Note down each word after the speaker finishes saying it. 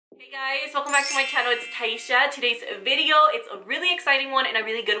Hey guys, welcome back to my channel. It's Taisha. Today's video, it's a really exciting one and a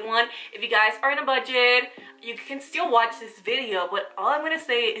really good one. If you guys are on a budget, you can still watch this video, but all I'm gonna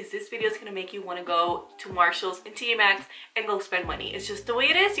say is this video is gonna make you want to go to Marshall's and TJ Maxx and go spend money. It's just the way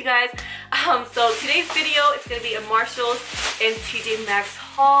it is, you guys. So today's video, it's gonna be a Marshall's and TJ Maxx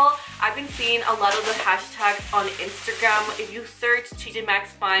haul. I've been seeing a lot of the hashtags on Instagram. If you search TJ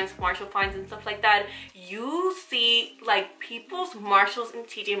Maxx finds, Marshall finds, and stuff like that, you see like people's Marshalls and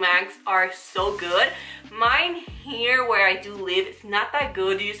TJ Maxx are so good. Mine here where I do live, it's not that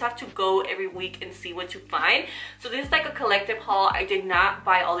good. You just have to go every week and see what you find. So this is like a collective haul. I did not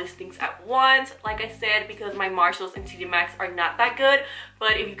buy all these things at once, like I said, because my Marshalls and TJ Maxx are not that good.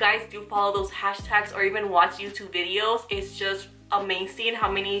 But if you guys do follow those hashtags or even watch YouTube videos, it's just amazing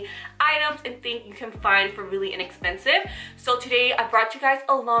how many items and things you can find for really inexpensive. So today I brought you guys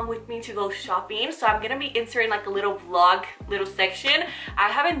along with me to go shopping. So I'm gonna be inserting like a little vlog little section. I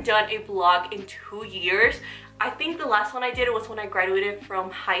haven't done a vlog in 2 years. I think the last one I did was when I graduated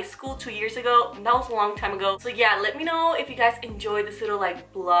from high school 2 years ago. That was a long time ago. So yeah, let me know if you guys enjoy this little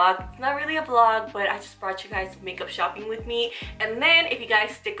like vlog. It's not really a vlog, but I just brought you guys makeup shopping with me. And then if you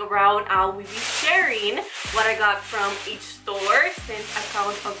guys stick around, I will be sharing what I got from each store since I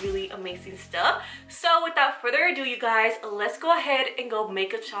found a really amazing stuff. So without further ado, you guys, let's go ahead and go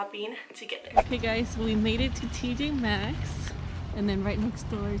makeup shopping together. Okay guys, so we made it to TJ Maxx, and then right next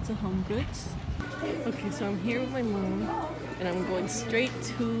door it's a Home Goods. Okay, so I'm here with my mom and I'm going straight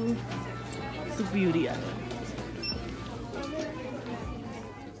to the beauty aisle.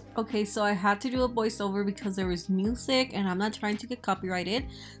 Okay, so I had to do a voiceover because there was music and I'm not trying to get copyrighted.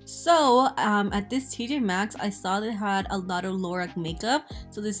 So at this TJ Maxx, I saw they had a lot of Lorac makeup.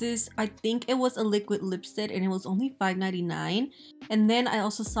 So this is, I think it was a liquid lipstick and it was only $5.99. And then I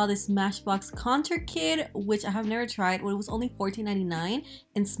also saw this Smashbox contour kit, which I have never tried, but it was only $14.99.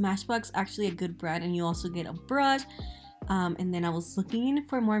 And Smashbox actually a good brand, and you also get a brush. And then I was looking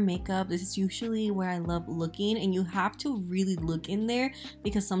for more makeup. This is usually where I love looking, and you have to really look in there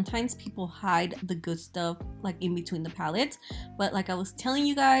because sometimes people hide the good stuff like in between the palettes. But like I was telling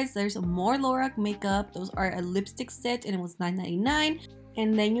you guys, there's more Lorac makeup. Those are a lipstick set and it was $9.99.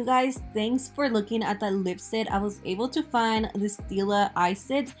 And then you guys, thanks for looking at that lip set. I was able to find this Stila eye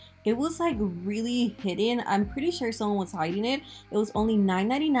set. It was like really hidden. I'm pretty sure someone was hiding it. It was only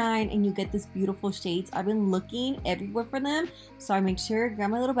 $9.99 and you get this beautiful shades. I've been looking everywhere for them, so I make sure grab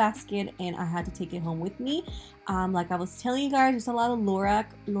my little basket and I had to take it home with me. Like I was telling you guys, there's a lot of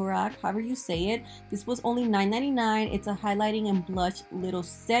Lorac, however you say it. This was only $9.99. It's a highlighting and blush little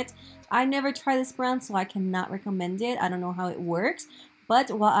set. I never tried this brand, so I cannot recommend it. I don't know how it works. But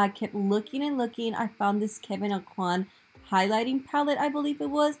while I kept looking and looking, I found this Kevyn Aucoin highlighting palette, I believe it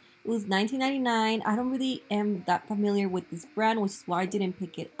was. It was $19.99. I don't really am that familiar with this brand, which is why I didn't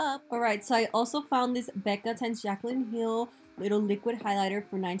pick it up. Alright, so I also found this Becca x Jaclyn Hill little liquid highlighter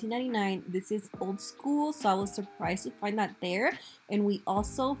for $19.99. This is old school, so I was surprised to find that there. And we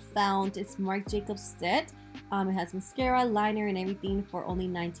also found this Marc Jacobs set. It has mascara, liner, and everything for only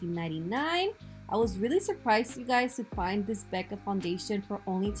 $19.99. I was really surprised, you guys, to find this Becca foundation for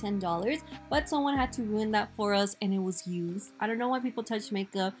only $10, but someone had to ruin that for us and it was used. I don't know why people touch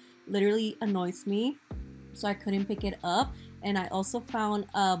makeup, literally annoys me, so I couldn't pick it up. And I also found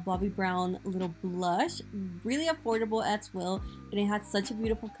a Bobbi Brown little blush, really affordable as well, and it had such a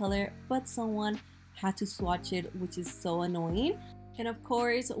beautiful color, but someone had to swatch it, which is so annoying. And of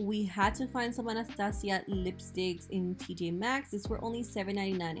course, we had to find some Anastasia lipsticks in TJ Maxx. These were only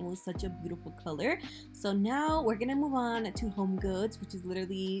 $7.99. It was such a beautiful color. So now we're gonna move on to Home Goods, which is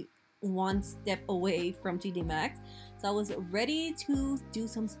literally one step away from TJ Maxx. So I was ready to do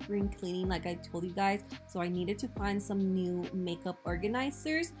some spring cleaning like I told you guys. So I needed to find some new makeup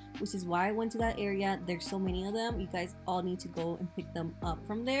organizers, which is why I went to that area. There's so many of them. You guys all need to go and pick them up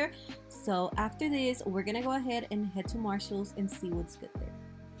from there. So after this, we're gonna go ahead and head to Marshall's and see what's good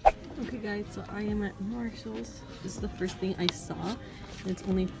there. Okay guys, so I am at Marshall's. This is the first thing I saw. It's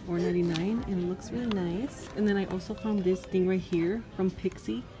only $4.99 and it looks really nice. And then I also found this thing right here from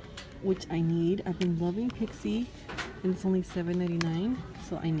Pixi, which I need. I've been loving Pixi and it's only $7.99,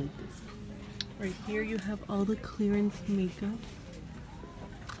 so I need this. Right here you have all the clearance makeup.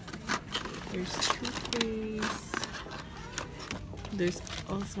 There's toothpaste. There's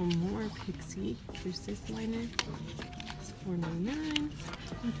also more Pixi. There's this liner. It's $4.99.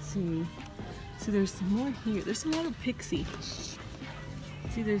 Let's see. So there's some more here. There's a lot of Pixi.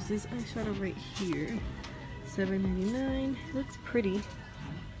 See, there's this eyeshadow right here. $7.99. Looks pretty.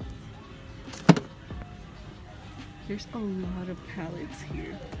 There's a lot of palettes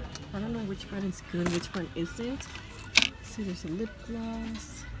here. I don't know which one is good, which one isn't. See, there's a lip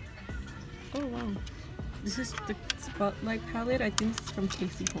gloss. Oh wow. This is the Spotlight palette. I think this is from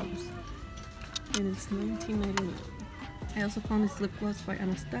Casey Holmes. And it's $19.99. I also found this lip gloss by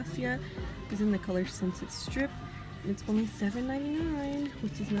Anastasia. It's in the color Sunset Strip. And it's only $7.99,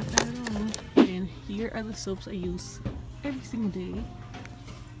 which is not bad at all. And here are the soaps I use every single day.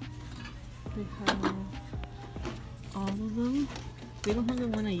 They have all of them. They don't have the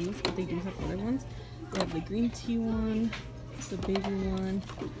one I use, but they do have other ones. They have the green tea one, the baby one.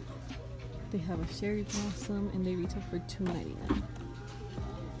 They have a cherry blossom, and they retail for $2.99.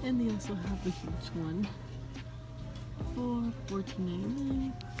 And they also have the huge one for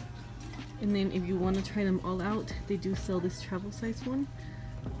 $14.99. And then if you want to try them all out, they do sell this travel size one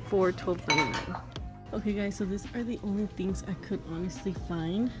for $12.99. Okay guys, so these are the only things I could honestly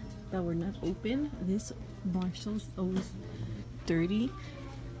find that were not open. This Marshall's always dirty.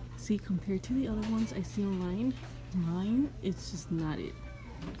 See, compared to the other ones I see online, mine, it's just not it.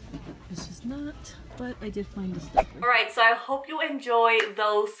 It's just not, but I did find this stuff. Alright, so I hope you enjoy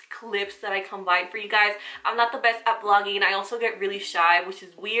those clips that I combined for you guys. I'm not the best at vlogging. I also get really shy, which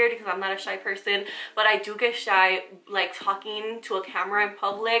is weird because I'm not a shy person, but I do get shy like talking to a camera in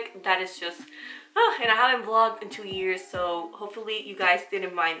public. That is just... and I haven't vlogged in 2 years, so hopefully you guys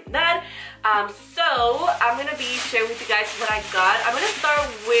didn't mind that. So I'm gonna be sharing with you guys what I got. I'm gonna start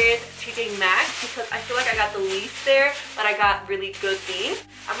with TJ Maxx because I feel like I got the least there, but I got really good things.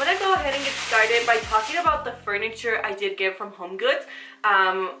 I'm gonna go ahead and get started by talking about the furniture I did get from HomeGoods.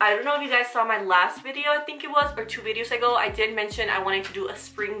 I don't know if you guys saw my last video, I think it was, or 2 videos ago. I did mention I wanted to do a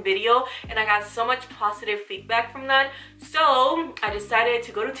spring video, and I got so much positive feedback from that. So I decided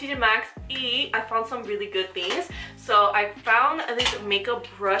to go to TJ Maxx. I found some really good things. So I found this makeup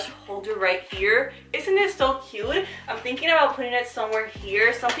brush holder right here. Isn't it so cute? I'm thinking about putting it somewhere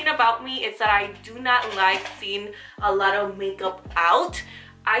here. Something about me is that I do not like seeing a lot of makeup out.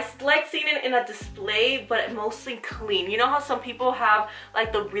 I like seeing it in a display, but mostly clean. You know how some people have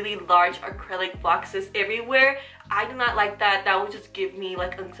like the really large acrylic boxes everywhere? I do not like that. That would just give me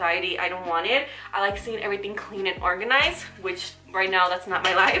like anxiety. I don't want it. I like seeing everything clean and organized, which right now that's not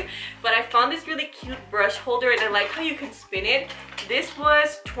my life. But I found this really cute brush holder, and I like how you can spin it. This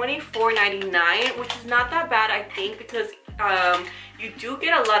was $24.99, which is not that bad, I think, because you do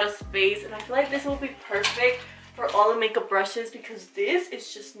get a lot of space, and I feel like this will be perfect for all the makeup brushes because this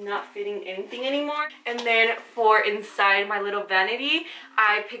is just not fitting anything anymore. And then for inside my little vanity,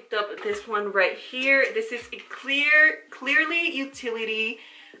 I picked up this one right here. This is a clearly utility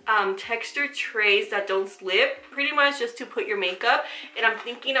texture trays that don't slip, pretty much just to put your makeup. And I'm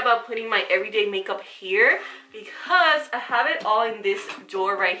thinking about putting my everyday makeup here because I have it all in this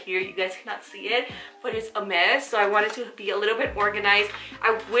drawer right here. You guys cannot see it, but it's a mess, so I wanted to be a little bit organized.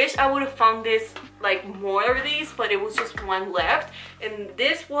 I wish I would have found this, like, more of these, but it was just one left, and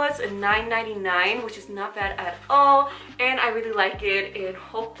this was $9.99, which is not bad at all, and I really like it, and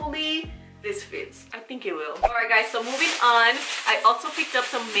hopefully this fits. I think it will. Alright guys, so moving on, I also picked up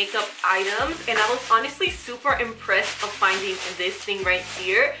some makeup items, and I was honestly super impressed of finding this thing right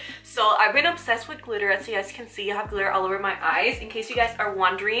here. So I've been obsessed with glitter. As you guys can see, I have glitter all over my eyes. In case you guys are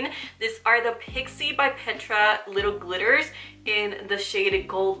wondering, these are the Pixie by Petra little glitters in the shade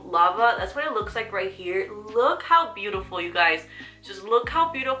Gold Lava. That's what it looks like right here. Look how beautiful, you guys. Just look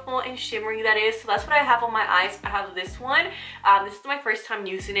how beautiful and shimmery that is. So that's what I have on my eyes. I have this one. This is my first time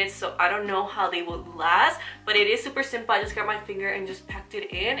using it, so I don't know how they will last, but it is super simple. I just got my finger and just packed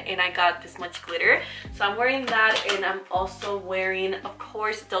it in, and I got this much glitter. So I'm wearing that, and I'm also wearing, of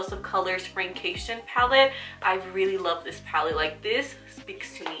course, Dose of Colors Frankation palette. I really love this palette. Like, this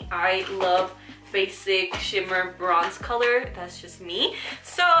speaks to me. I love basic shimmer bronze color. That's just me.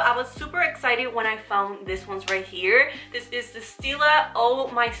 So I was super excited when I found this one's right here. This is the Stila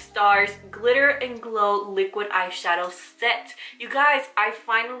Oh My Stars Glitter and Glow Liquid Eyeshadow Set. You guys, I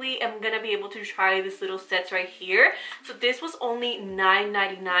finally am gonna be able to try this little sets right here. So this was only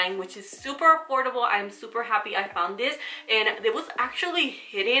 $9.99, which is super affordable. I'm super happy I found this, and it was actually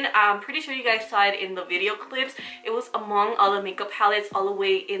hidden. I'm pretty sure you guys saw it in the video clips. It was among all the makeup palettes all the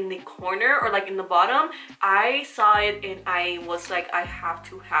way in the corner, or like in the bottom. I saw it and I was like, I have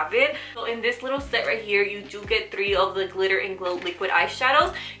to have it. So in this little set right here, you do get 3 of the Glitter and Glow liquid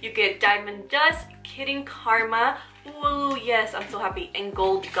eyeshadows. You get Diamond Dust, Kidding Karma, ooh yes, I'm so happy, and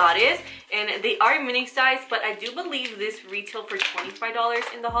Gold Goddess. And they are mini size, but I do believe this retail for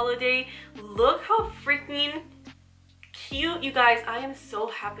 $25 in the holiday. Look how freaking cute. You guys, I am so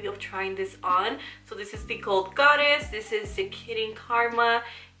happy of trying this on. So this is the Gold Goddess, this is the Kidding Karma,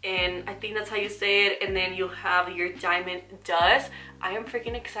 and I think that's how you say it, and then you have your Diamond Dust. I am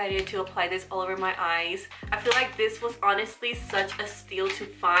freaking excited to apply this all over my eyes. I feel like this was honestly such a steal to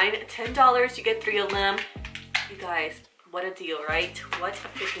find. $10, you get 3 of them. You guys, what a deal, right? What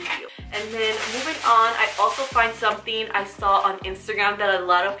a freaking deal. And then moving on, I also find something I saw on Instagram that a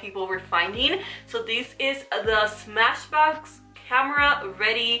lot of people were finding. So this is the Smashbox Camera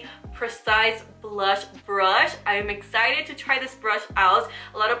Ready Precise Blush Brush. I'm excited to try this brush out.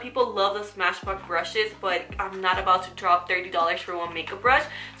 A lot of people love the Smashbox brushes, but I'm not about to drop $30 for one makeup brush.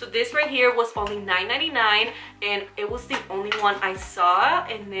 So this right here was only $9.99, and it was the only one I saw.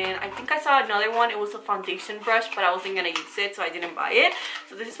 And then I think I saw another one. It was a foundation brush, but I wasn't gonna use it, so I didn't buy it.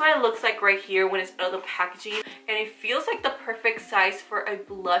 So this is what it looks like right here when it's out of the packaging, and it feels like the perfect size for a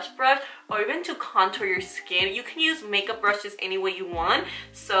blush brush or even to contour your skin. You can use makeup brushes any way you want.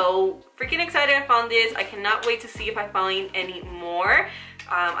 So freaking excited I found this. I cannot wait to see if I find any more.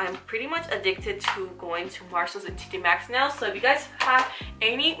 I'm pretty much addicted to going to Marshall's and TJ Maxx now. So if you guys have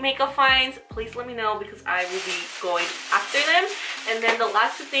any makeup finds, please let me know because I will be going after them. And then the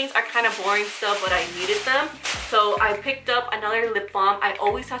last two things are kind of boring stuff, but I needed them. So I picked up another lip balm. I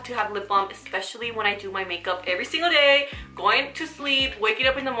always have to have lip balm, especially when I do my makeup every single day. Going to sleep, waking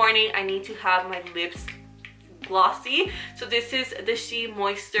up in the morning, I need to have my lips glossy. So this is the She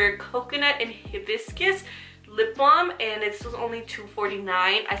Moisture Coconut and Hibiscus lip balm, and this was only $2.49.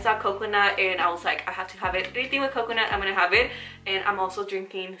 I saw coconut and I was like, I have to have it. Anything with coconut, I'm gonna have it. And I'm also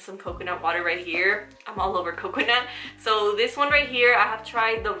drinking some coconut water right here. I'm all over coconut. So this one right here, I have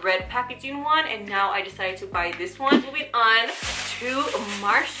tried the red packaging one, and now I decided to buy this one. Moving on to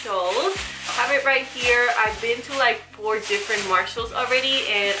Marshalls. I have it right here. I've been to like 4 different Marshalls already,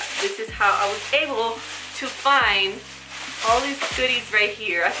 and this is how I was able to find all these goodies right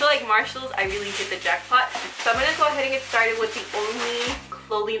here. I feel like Marshalls, I really hit the jackpot. So I'm gonna go ahead and get started with the only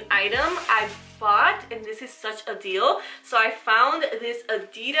clothing item I bought, and this is such a deal. So I found this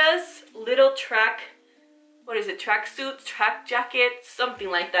Adidas little track, what is it, tracksuit, track jacket, something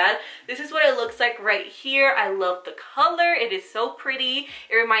like that. This is what it looks like right here. I love the color. It is so pretty.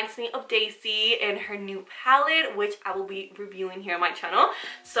 It reminds me of Daisy and her new palette, which I will be reviewing here on my channel.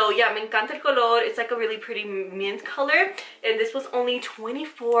 So yeah, me encanta el color. It's like a really pretty mint color, and this was only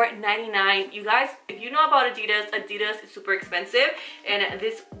 $24.99. You guys, if you know about Adidas, Adidas is super expensive, and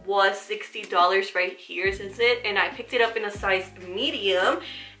this was $60 right here, says it, and I picked it up in a size medium.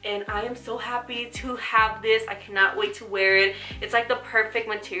 And I am so happy to have this. I cannot wait to wear it. It's like the perfect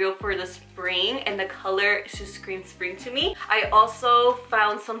material for the spring, and the color just screams spring to me. I also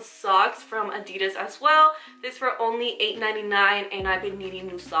found some socks from Adidas as well. This were only $8.99, and I've been needing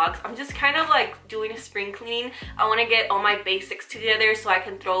new socks. I'm just kind of like doing a spring cleaning. I want to get all my basics together so I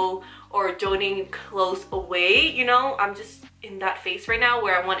can throw or donate clothes away. You know, I'm just in that phase right now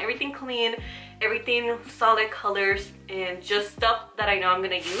where I want everything clean, everything solid colors, and just stuff that I know I'm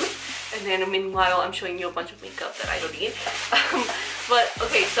gonna use. And then meanwhile, I'm showing you a bunch of makeup that I don't need. But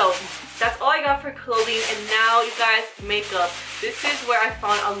okay, so that's all I got for clothing. And now you guys, makeup. This is where I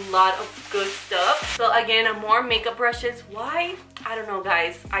found a lot of good stuff. So again, more makeup brushes. Why? I don't know,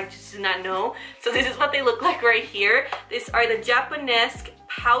 guys. I just did not know. So this is what they look like right here. These are the Japanese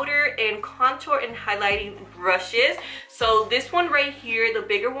powder and contour and highlighting brushes. So this one right here, the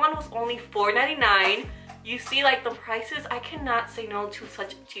bigger one, was only $4.99. You see, like, the prices, I cannot say no to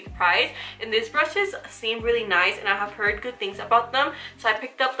such a cheap price. And these brushes seem really nice, and I have heard good things about them. So I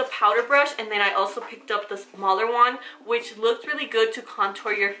picked up the powder brush, and then I also picked up the smaller one, which looked really good to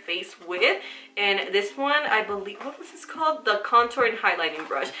contour your face with. And this one, I believe, what was this called? The contour and highlighting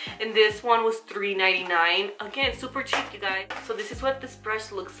brush. And this one was $3.99. Again, super cheap, you guys. So this is what this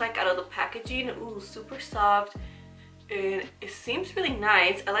brush looks like out of the packaging. Ooh, super soft. And it seems really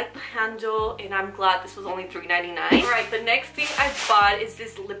nice. I like the handle, and I'm glad this was only $3.99. Alright, the next thing I bought is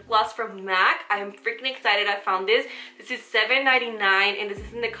this lip gloss from MAC. I am freaking excited I found this. This is $7.99, and this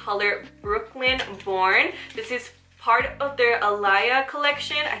is in the color Brooklyn Born. This is part of their Alicea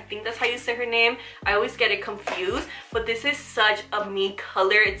collection. I think that's how you say her name. I always get it confused, but this is such a me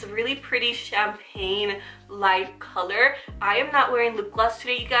color. It's a really pretty champagne light color. I am not wearing lip gloss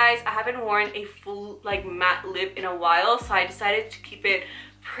today, you guys. I haven't worn a full like matte lip in a while, so I decided to keep it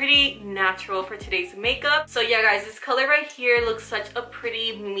pretty natural for today's makeup. So yeah, guys, this color right here looks such a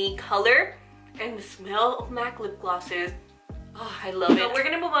pretty me color, and the smell of MAC lip glosses, oh, I love it. So we're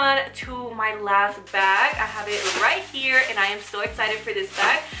gonna move on to my last bag. I have it right here, and I am so excited for this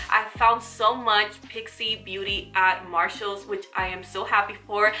bag. I found so much Pixie Beauty at Marshall's, which I am so happy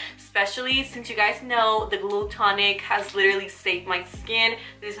for, especially since you guys know the Glow Tonic has literally saved my skin.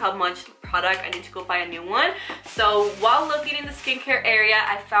 This is how much product I need to go buy a new one. So while looking in the skincare area,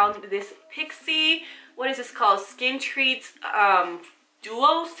 I found this Pixie, what is this called? Skin Treats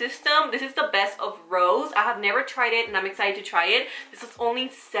Duo System. This is the best of Rose. I have never tried it and I'm excited to try it. This is only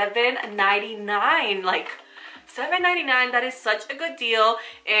 $7.99. Like $7.99, that is such a good deal.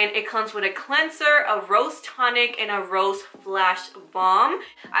 And it comes with a cleanser, a rose tonic, and a rose flash balm.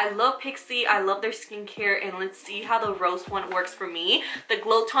 I love Pixie, I love their skincare, and let's see how the rose one works for me. The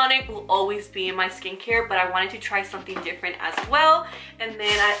Glow Tonic will always be in my skincare, but I wanted to try something different as well. And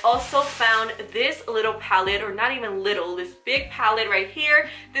then I also found this little palette, or not even little, this big palette right here.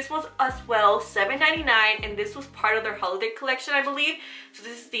 This was as well $7.99, and this was part of their holiday collection, I believe. So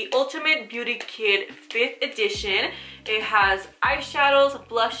this is the Ultimate Beauty Kit 5th edition. It has eyeshadows,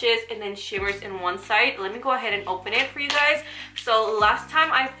 blushes, and then shimmers in one side. Let me go ahead and open it for you guys. So last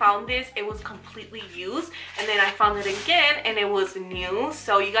time I found this, it was completely used, and then I found it again and it was new.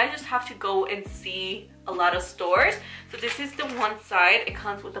 So you guys just have to go and see a lot of stores. So this is the one side. It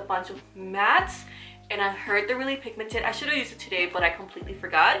comes with a bunch of mattes, and I heard they're really pigmented. I should have used it today, but I completely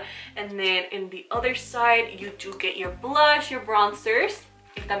forgot. And then in the other side, you do get your blush, your bronzers.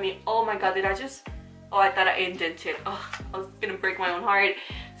 If that means, oh my god, did I just, oh, I thought I indented. Oh, I was gonna break my own heart.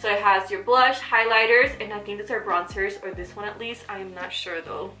 So it has your blush, highlighters, and I think these are bronzers, or this one at least. I am not sure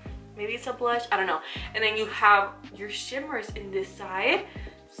though. Maybe it's a blush, I don't know. And then you have your shimmers in this side.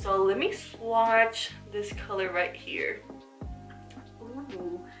 So let me swatch this color right here.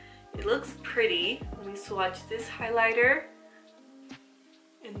 Ooh. It looks pretty. Let me swatch this highlighter.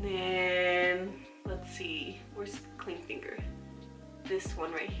 And then, let's see, where's Clean Finger? This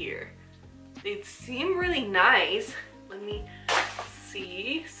one right here. They seem really nice. Let me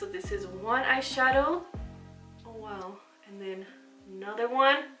see. So this is one eyeshadow. Oh wow. And then another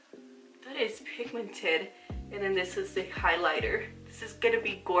one that is pigmented. And then this is the highlighter. This is gonna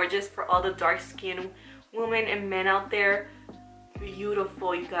be gorgeous for all the dark skinned women and men out there.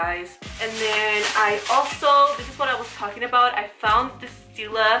 Beautiful, you guys. And then I also, this is what I was talking about, I found the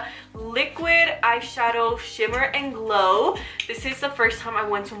Stila liquid eyeshadow shimmer and glow. This is the first time I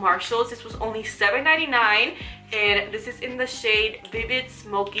went to Marshall's. This was only $7.99, and this is in the shade Vivid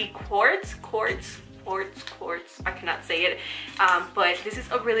Smoky Quartz. I cannot say it, but this is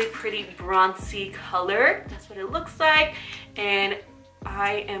a really pretty bronzy color. That's what it looks like, and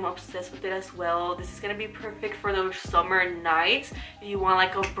I am obsessed with it as well. This is gonna be perfect for those summer nights. If you want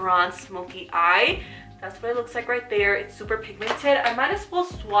like a bronze smoky eye, that's what it looks like right there. It's super pigmented. I might as well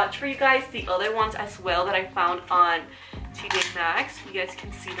swatch for you guys the other ones as well that I found on TJ Maxx. You guys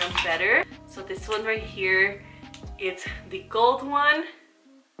can see them better. So this one right here, it's the gold one.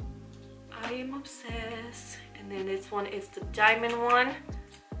 I am obsessed. And then this one is the diamond one.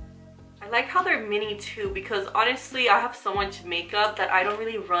 I like how they're mini too, because honestly I have so much makeup that I don't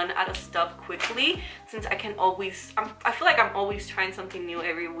really run out of stuff quickly, since I can always, I feel like I'm always trying something new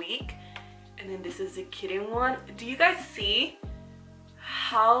every week. And then this is the kitten one. Do you guys see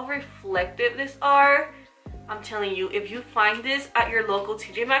how reflective these are? I'm telling you, if you find this at your local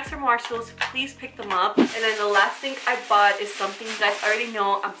TJ Maxx or Marshall's, please pick them up. And then the last thing I bought is something you guys already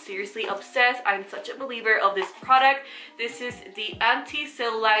know. I'm seriously obsessed. I'm such a believer of this product. This is the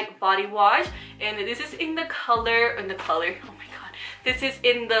Anti-Cellulite Body Wash, and this is in the color, oh my god. This is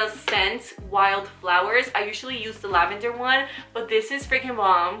in the scent Wildflowers. I usually use the lavender one, but this is freaking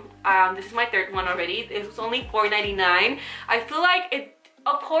bomb. This is my third one already. It was only $4.99. I feel like it,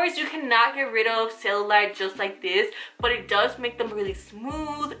 of course, you cannot get rid of cellulite just like this, but it does make them really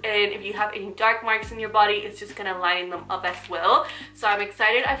smooth, and if you have any dark marks in your body, it's just gonna line them up as well. So I'm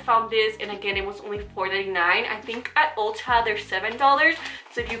excited I found this, and again, it was only $4.99. I think at Ulta they're $7.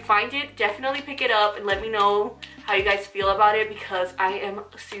 So if you find it, definitely pick it up and let me know how you guys feel about it, because I am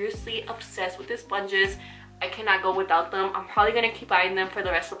seriously obsessed with the sponges. I cannot go without them. I'm probably gonna keep buying them for the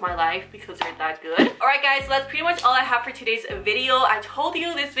rest of my life because they're that good. Alright guys, so that's pretty much all I have for today's video. I told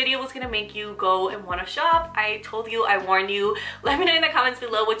you this video was gonna make you go and wanna shop. I told you, I warned you. Let me know in the comments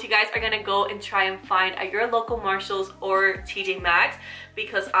below what you guys are gonna go and try and find at your local Marshalls or TJ Maxx,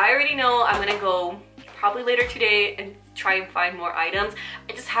 because I already know I'm gonna go probably later today and try and find more items.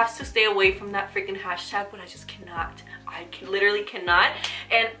 I just have to stay away from that freaking hashtag, but I just cannot. Literally cannot.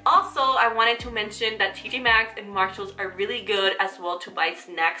 And also I wanted to mention that TJ Maxx and Marshalls are really good as well to buy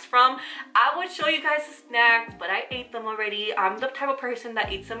snacks from. I would show you guys the snacks, but I ate them already. I'm the type of person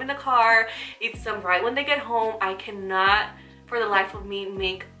that eats them in the car, eats them right when they get home. I cannot for the life of me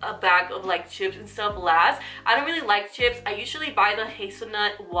make a bag of like chips and stuff last. I don't really like chips. I usually buy the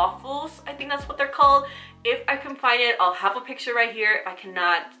hazelnut waffles, I think that's what they're called. If I can find it, I'll have a picture right here. If I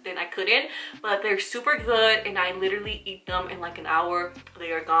cannot, then I couldn't. But they're super good and I literally eat them in like an hour.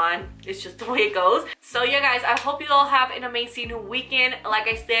 They are gone. It's just the way it goes. So yeah guys, I hope you all have an amazing weekend. Like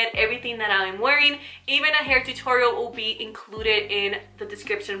I said, everything that I'm wearing, even a hair tutorial, will be included in the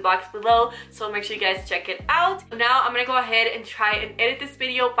description box below. So make sure you guys check it out. Now I'm gonna go ahead and try and edit this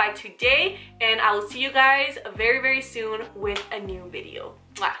video by today. And I will see you guys very, very soon with a new video.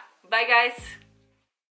 Mwah. Bye guys.